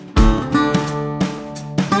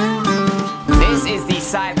is the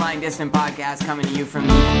Sideline Distant Podcast coming to you from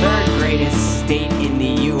the third greatest state in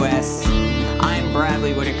the U.S. I'm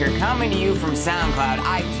Bradley Whitaker, coming to you from SoundCloud,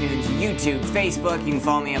 iTunes, YouTube, Facebook. You can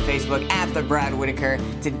follow me on Facebook at The Brad Whitaker.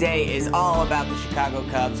 Today is all about the Chicago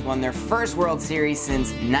Cubs. Won their first World Series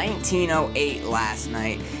since 1908 last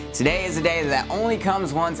night. Today is a day that only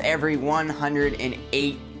comes once every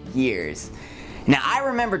 108 years. Now, I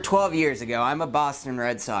remember 12 years ago, I'm a Boston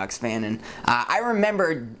Red Sox fan, and I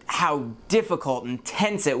remember how difficult and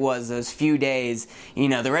tense it was those few days. You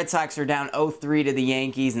know, the Red Sox were down 0-3 to the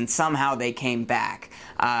Yankees, and somehow they came back.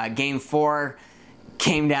 Game 4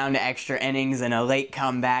 came down to extra innings and a late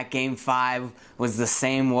comeback. Game 5 was the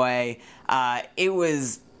same way. My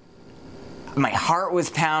heart was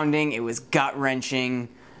pounding. It was gut-wrenching.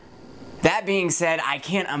 That being said, I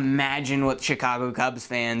can't imagine what Chicago Cubs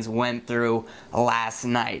fans went through last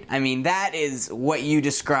night. I mean, that is what you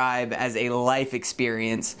describe as a life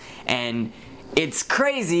experience, and it's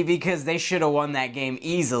crazy because they should have won that game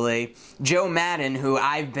easily. Joe Maddon, who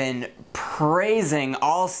I've been praising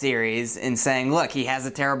all series and saying, look, he has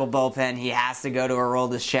a terrible bullpen, he has to go to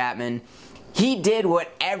Aroldis Chapman. He did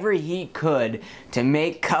whatever he could to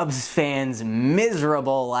make Cubs fans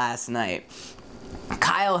miserable last night.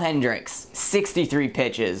 Kyle Hendricks, 63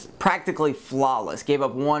 pitches, practically flawless, gave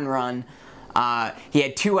up one run. He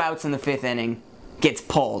had 2 outs in the 5th inning, gets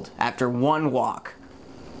pulled after 1 walk.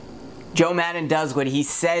 Joe Maddon does what he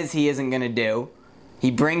says he isn't going to do.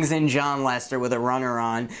 He brings in Jon Lester with a runner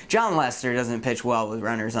on. Jon Lester doesn't pitch well with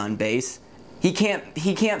runners on base. He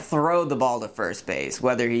can't throw the ball to first base,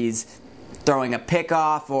 whether he's throwing a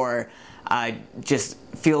pickoff or just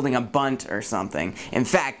fielding a bunt or something. In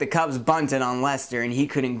fact, the Cubs bunted on Lester and he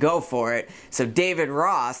couldn't go for it. So David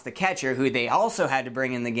Ross, the catcher, who they also had to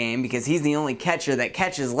bring in the game because he's the only catcher that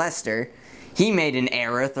catches Lester, he made an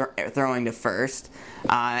error throwing to first.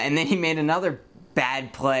 And then he made another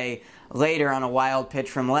bad play later on a wild pitch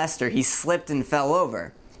from Lester. He slipped and fell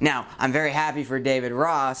over. Now, I'm very happy for David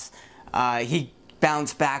Ross. He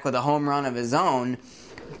bounced back with a home run of his own.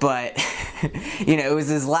 But, it was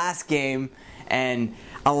his last game, and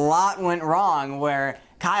a lot went wrong where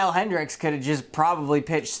Kyle Hendricks could have just probably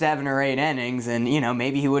pitched 7 or 8 innings, and,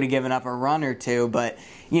 maybe he would have given up a run or 2. But,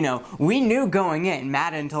 we knew going in,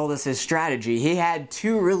 Maddon told us his strategy. He had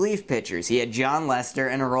 2 relief pitchers. He had Jon Lester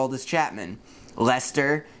and Aroldis Chapman.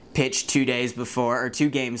 Lester pitched 2 games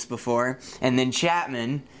before, and then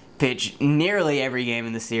Chapman pitched nearly every game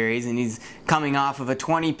in the series, and he's coming off of a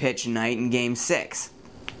 20-pitch night in Game 6.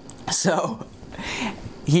 So,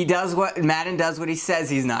 Maddon does what he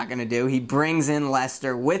says he's not going to do. He brings in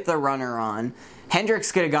Lester with the runner on.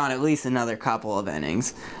 Hendricks could have gone at least another couple of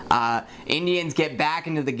innings. Indians get back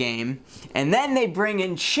into the game. And then they bring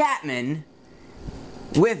in Chapman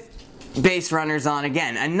with base runners on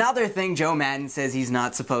again. Another thing Joe Maddon says he's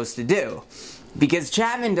not supposed to do. Because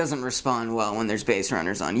Chapman doesn't respond well when there's base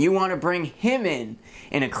runners on. You want to bring him in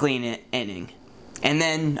a clean inning. And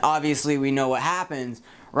then, obviously, we know what happens.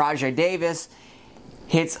 Rajai Davis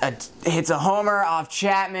hits a homer off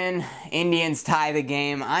Chapman. Indians tie the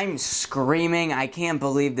game. I'm screaming. I can't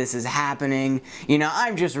believe this is happening.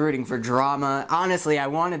 I'm just rooting for drama. Honestly, I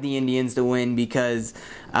wanted the Indians to win because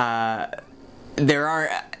I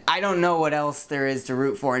don't know what else there is to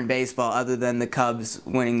root for in baseball other than the Cubs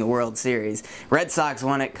winning the World Series. Red Sox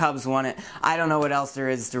won it, Cubs won it. I don't know what else there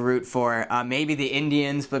is to root for. Maybe the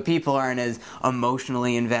Indians, but people aren't as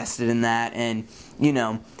emotionally invested in that. And,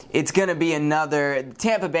 it's going to be another...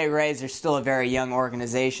 Tampa Bay Rays are still a very young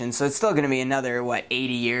organization, so it's still going to be another,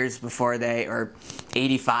 80 years before or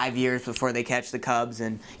 85 years before they catch the Cubs.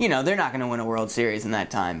 And, they're not going to win a World Series in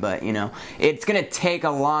that time. But, it's going to take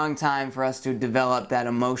a long time for us to develop that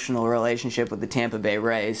emotional relationship with the Tampa Bay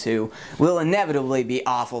Rays, who will inevitably be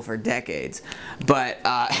awful for decades. But,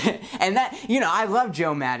 and that, I love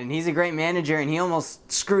Joe Maddon. He's a great manager, and he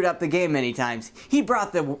almost screwed up the game many times. He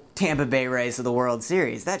brought the Tampa Bay Rays to the World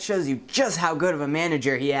Series. That shows you just how good of a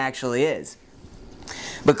manager he actually is.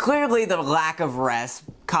 But clearly the lack of rest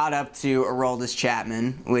caught up to Aroldis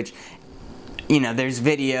Chapman, which, there's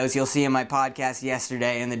videos. You'll see in my podcast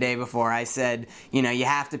yesterday and the day before I said, you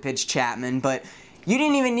have to pitch Chapman, but you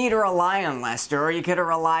didn't even need to rely on Lester, or you could have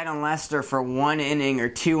relied on Lester for 1 inning or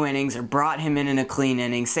 2 innings or brought him in a clean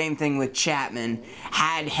inning. Same thing with Chapman.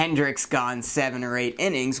 Had Hendricks gone 7 or 8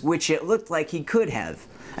 innings, which it looked like he could have.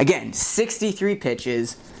 Again, 63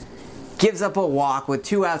 pitches, gives up a walk with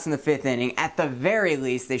 2 outs in the 5th inning. At the very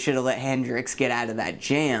least, they should have let Hendricks get out of that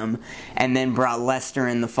jam and then brought Lester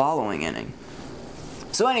in the following inning.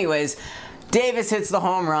 So anyways, Davis hits the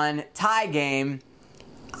home run, tie game.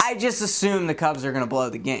 I just assume the Cubs are going to blow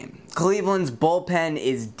the game. Cleveland's bullpen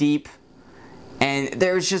is deep. And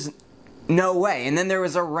there was just no way. And then there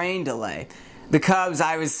was a rain delay. The Cubs,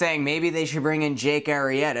 I was saying maybe they should bring in Jake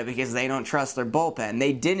Arrieta because they don't trust their bullpen.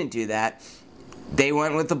 They didn't do that. They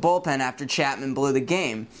went with the bullpen after Chapman blew the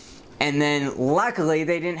game. And then, luckily,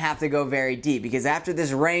 they didn't have to go very deep because after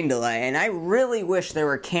this rain delay, and I really wish there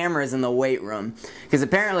were cameras in the weight room because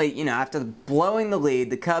apparently, after blowing the lead,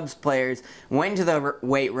 the Cubs players went to the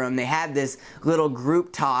weight room. They had this little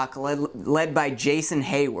group talk led by Jason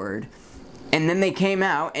Hayward, and then they came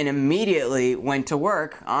out and immediately went to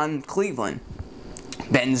work on Cleveland.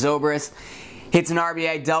 Ben Zobrist hits an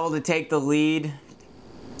RBI double to take the lead,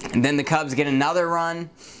 and then the Cubs get another run.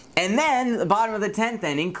 And then, the bottom of the 10th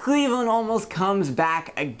inning, Cleveland almost comes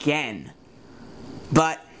back again.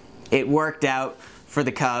 But it worked out for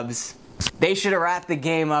the Cubs. They should have wrapped the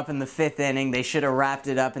game up in the 5th inning. They should have wrapped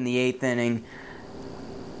it up in the 8th inning.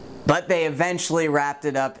 But they eventually wrapped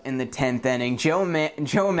it up in the 10th inning.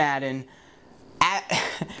 Joe Maddon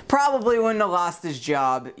probably wouldn't have lost his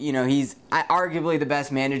job. He's arguably the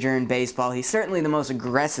best manager in baseball. He's certainly the most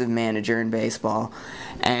aggressive manager in baseball.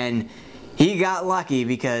 And he got lucky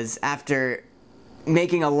because after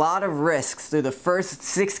making a lot of risks through the first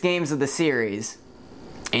 6 games of the series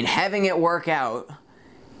and having it work out,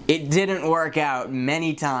 it didn't work out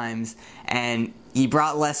many times. And he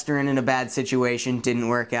brought Lester in a bad situation, didn't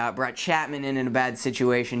work out. Brought Chapman in a bad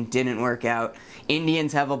situation, didn't work out.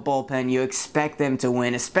 Indians have a bullpen. You expect them to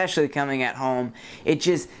win, especially coming at home. It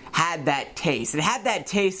just had that taste. It had that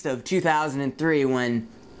taste of 2003 when,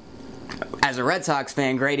 as a Red Sox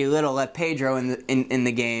fan, Grady Little left Pedro in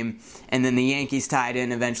the game, and then the Yankees tied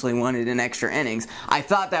in, eventually won it in extra innings. I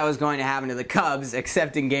thought that was going to happen to the Cubs,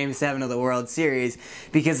 except in Game 7 of the World Series,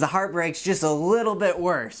 because the heartbreak's just a little bit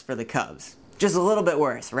worse for the Cubs. Just a little bit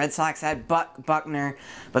worse. Red Sox had Buckner,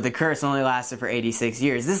 but the curse only lasted for 86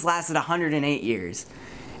 years. This lasted 108 years.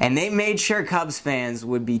 And they made sure Cubs fans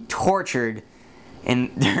would be tortured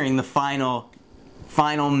during the final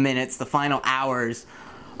minutes, the final hours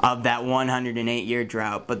of that 108-year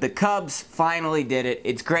drought. But the Cubs finally did it.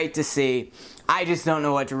 It's great to see. I just don't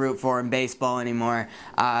know what to root for in baseball anymore.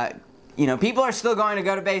 People are still going to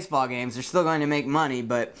go to baseball games. They're still going to make money,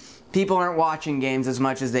 but people aren't watching games as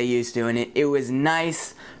much as they used to. And it was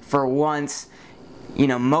nice for once.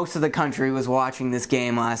 Most of the country was watching this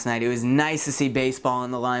game last night. It was nice to see baseball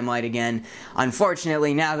in the limelight again.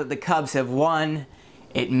 Unfortunately, now that the Cubs have won,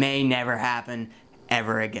 it may never happen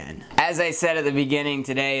ever again. As I said at the beginning,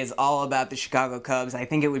 today is all about the Chicago Cubs. I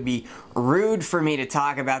think it would be rude for me to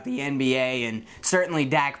talk about the NBA, and certainly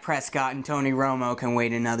Dak Prescott and Tony Romo can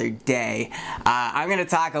wait another day. I'm going to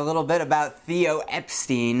talk a little bit about Theo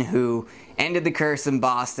Epstein, who ended the curse in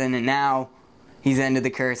Boston, and now he's ended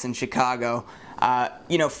the curse in Chicago.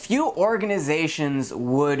 Few organizations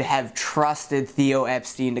would have trusted Theo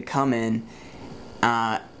Epstein to come in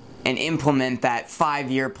and implement that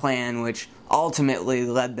 5-year plan, which ultimately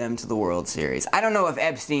led them to the World Series. I don't know if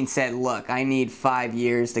Epstein said, look, I need 5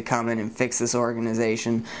 years to come in and fix this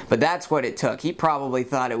organization, but that's what it took. He probably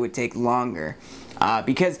thought it would take longer.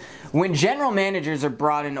 Because when general managers are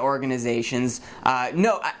brought into organizations,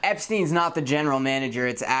 Epstein's not the general manager,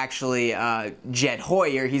 it's actually Jed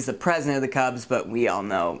Hoyer. He's the president of the Cubs, but we all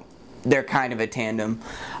know they're kind of a tandem.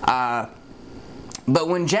 But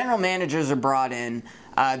when general managers are brought in,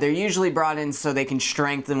 they're usually brought in so they can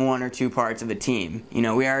strengthen one or two parts of a team.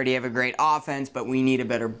 We already have a great offense, but we need a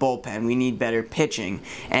better bullpen. We need better pitching.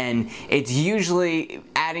 And it's usually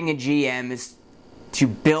adding a GM is to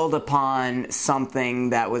build upon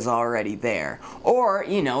something that was already there. Or,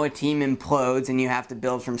 a team implodes and you have to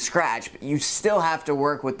build from scratch, but you still have to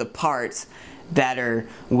work with the parts that are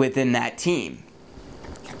within that team.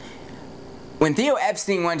 When Theo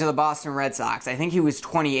Epstein went to the Boston Red Sox, I think he was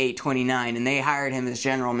 28, 29, and they hired him as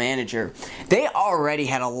general manager. They already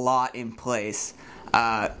had a lot in place.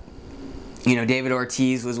 David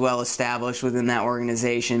Ortiz was well established within that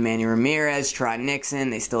organization. Manny Ramirez, Trot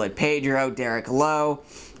Nixon, they still had Pedro, Derek Lowe.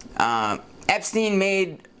 Epstein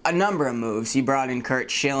made a number of moves. He brought in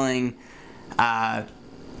Curt Schilling.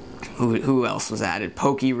 Who else was added?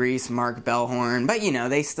 Pokey Reese, Mark Bellhorn. But,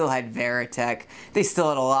 they still had Veritek. They still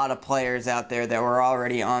had a lot of players out there that were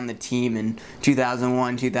already on the team in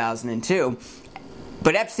 2001, 2002.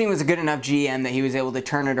 But Epstein was a good enough GM that he was able to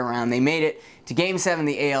turn it around. They made it to Game 7 of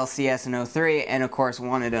the ALCS in 03 and, of course,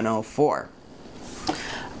 won it in 04.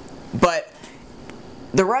 But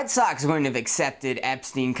the Red Sox wouldn't have accepted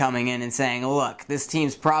Epstein coming in and saying, look, this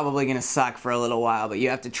team's probably going to suck for a little while, but you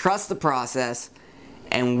have to trust the process,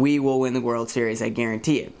 and we will win the World Series, I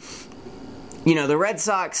guarantee it. The Red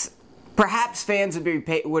Sox, perhaps fans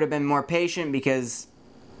would have been more patient because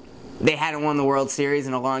they hadn't won the World Series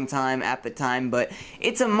in a long time at the time, but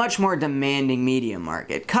it's a much more demanding media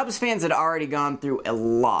market. Cubs fans had already gone through a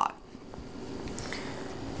lot.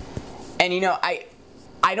 And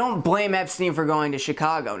I don't blame Epstein for going to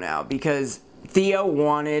Chicago now, because Theo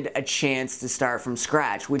wanted a chance to start from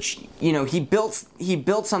scratch, which, he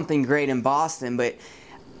built something great in Boston, but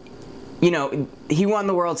he won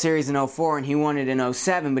the World Series in 2004 and he won it in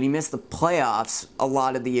 2007, but he missed the playoffs a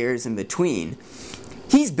lot of the years in between.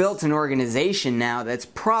 He's built an organization now that's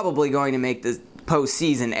probably going to make the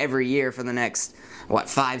postseason every year for the next,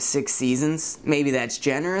 5-6 seasons? Maybe that's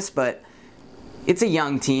generous, but it's a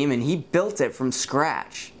young team and he built it from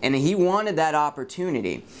scratch. And he wanted that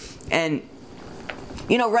opportunity. And,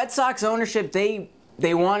 Red Sox ownership, they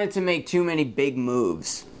wanted to make too many big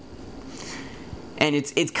moves. And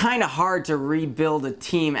it's kind of hard to rebuild a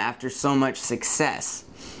team after so much success.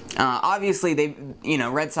 Obviously,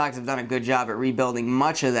 Red Sox have done a good job at rebuilding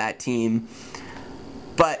much of that team.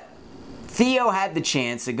 But Theo had the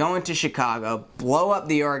chance to go into Chicago, blow up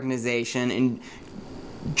the organization, and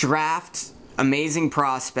draft amazing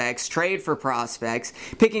prospects, trade for prospects,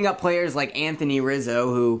 picking up players like Anthony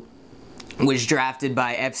Rizzo, who was drafted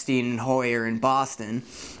by Epstein and Hoyer in Boston.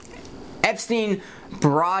 Epstein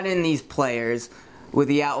brought in these players with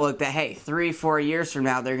the outlook that, hey, 3-4 years from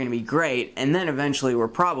now they're going to be great, and then eventually we're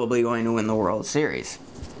probably going to win the World Series.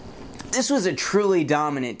 This was a truly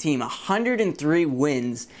dominant team, 103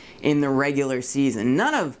 wins in the regular season.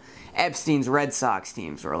 None of Epstein's Red Sox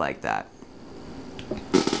teams were like that.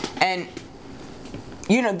 And,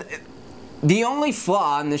 the only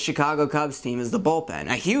flaw in the Chicago Cubs team is the bullpen.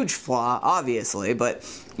 A huge flaw, obviously, but,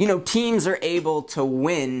 teams are able to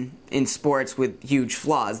win in sports with huge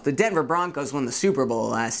flaws. The Denver Broncos won the Super Bowl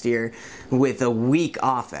last year with a weak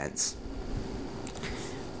offense.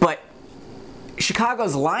 But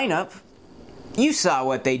Chicago's lineup, you saw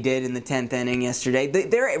what they did in the 10th inning yesterday.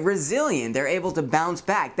 They're resilient. They're able to bounce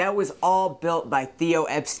back. That was all built by Theo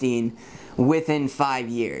Epstein within 5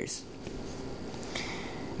 years.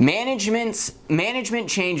 Management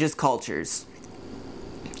changes cultures.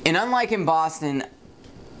 And unlike in Boston,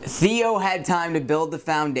 Theo had time to build the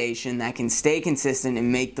foundation that can stay consistent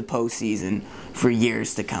and make the postseason for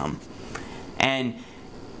years to come. And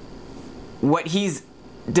what he's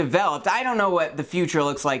developed, I don't know what the future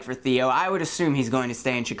looks like for Theo. I would assume he's going to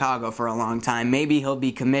stay in Chicago for a long time. Maybe he'll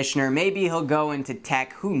be commissioner. Maybe he'll go into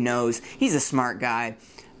tech. Who knows? He's a smart guy.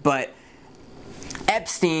 But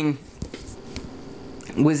Epstein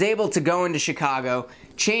was able to go into Chicago,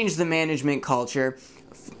 change the management culture.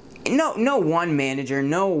 No one manager,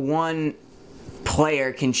 no one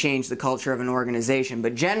player can change the culture of an organization,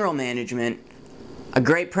 but general management, a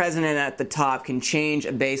great president at the top, can change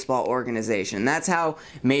a baseball organization. That's how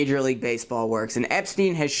Major League Baseball works. And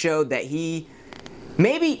Epstein has showed that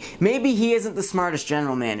maybe he isn't the smartest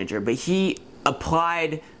general manager, but he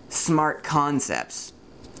applied smart concepts.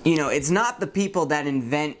 It's not the people that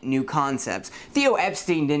invent new concepts. Theo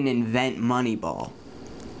Epstein didn't invent Moneyball.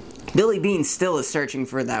 Billy Beane still is searching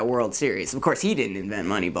for that World Series. Of course, he didn't invent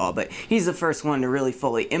Moneyball, but he's the first one to really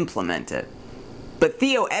fully implement it. But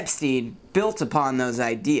Theo Epstein built upon those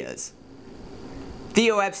ideas.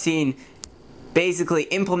 Theo Epstein basically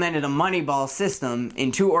implemented a Moneyball system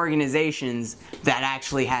in 2 organizations that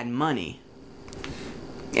actually had money.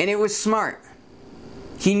 And it was smart.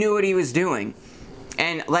 He knew what he was doing.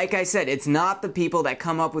 And like I said, it's not the people that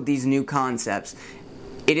come up with these new concepts.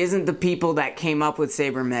 It isn't the people that came up with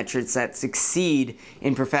sabermetrics that succeed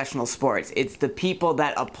in professional sports. It's the people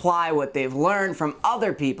that apply what they've learned from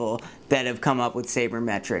other people that have come up with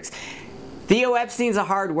sabermetrics. Theo Epstein's a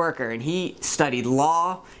hard worker, and he studied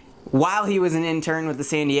law while he was an intern with the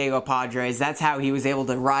San Diego Padres. That's how he was able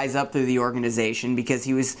to rise up through the organization, because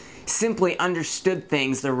he was simply understood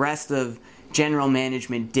things the rest of general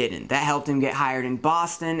management didn't. That helped him get hired in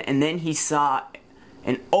Boston, and then he saw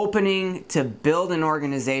an opening to build an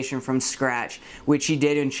organization from scratch, which he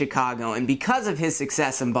did in Chicago. And because of his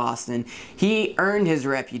success in Boston, he earned his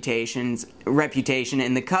reputation,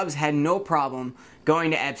 and the Cubs had no problem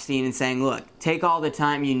going to Epstein and saying, look, take all the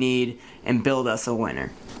time you need and build us a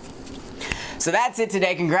winner. So that's it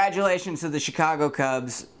today. Congratulations to the Chicago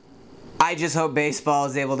Cubs. I just hope baseball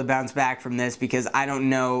is able to bounce back from this, because I don't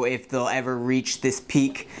know if they'll ever reach this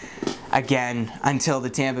peak again until the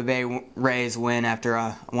Tampa Bay Rays win after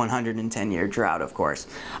a 110-year drought, of course.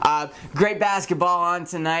 Great basketball on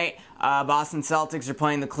tonight. Boston Celtics are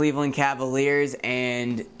playing the Cleveland Cavaliers,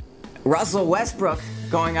 and Russell Westbrook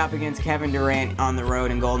going up against Kevin Durant on the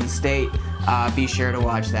road in Golden State. Be sure to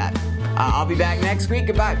watch that. I'll be back next week.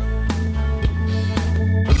 Goodbye.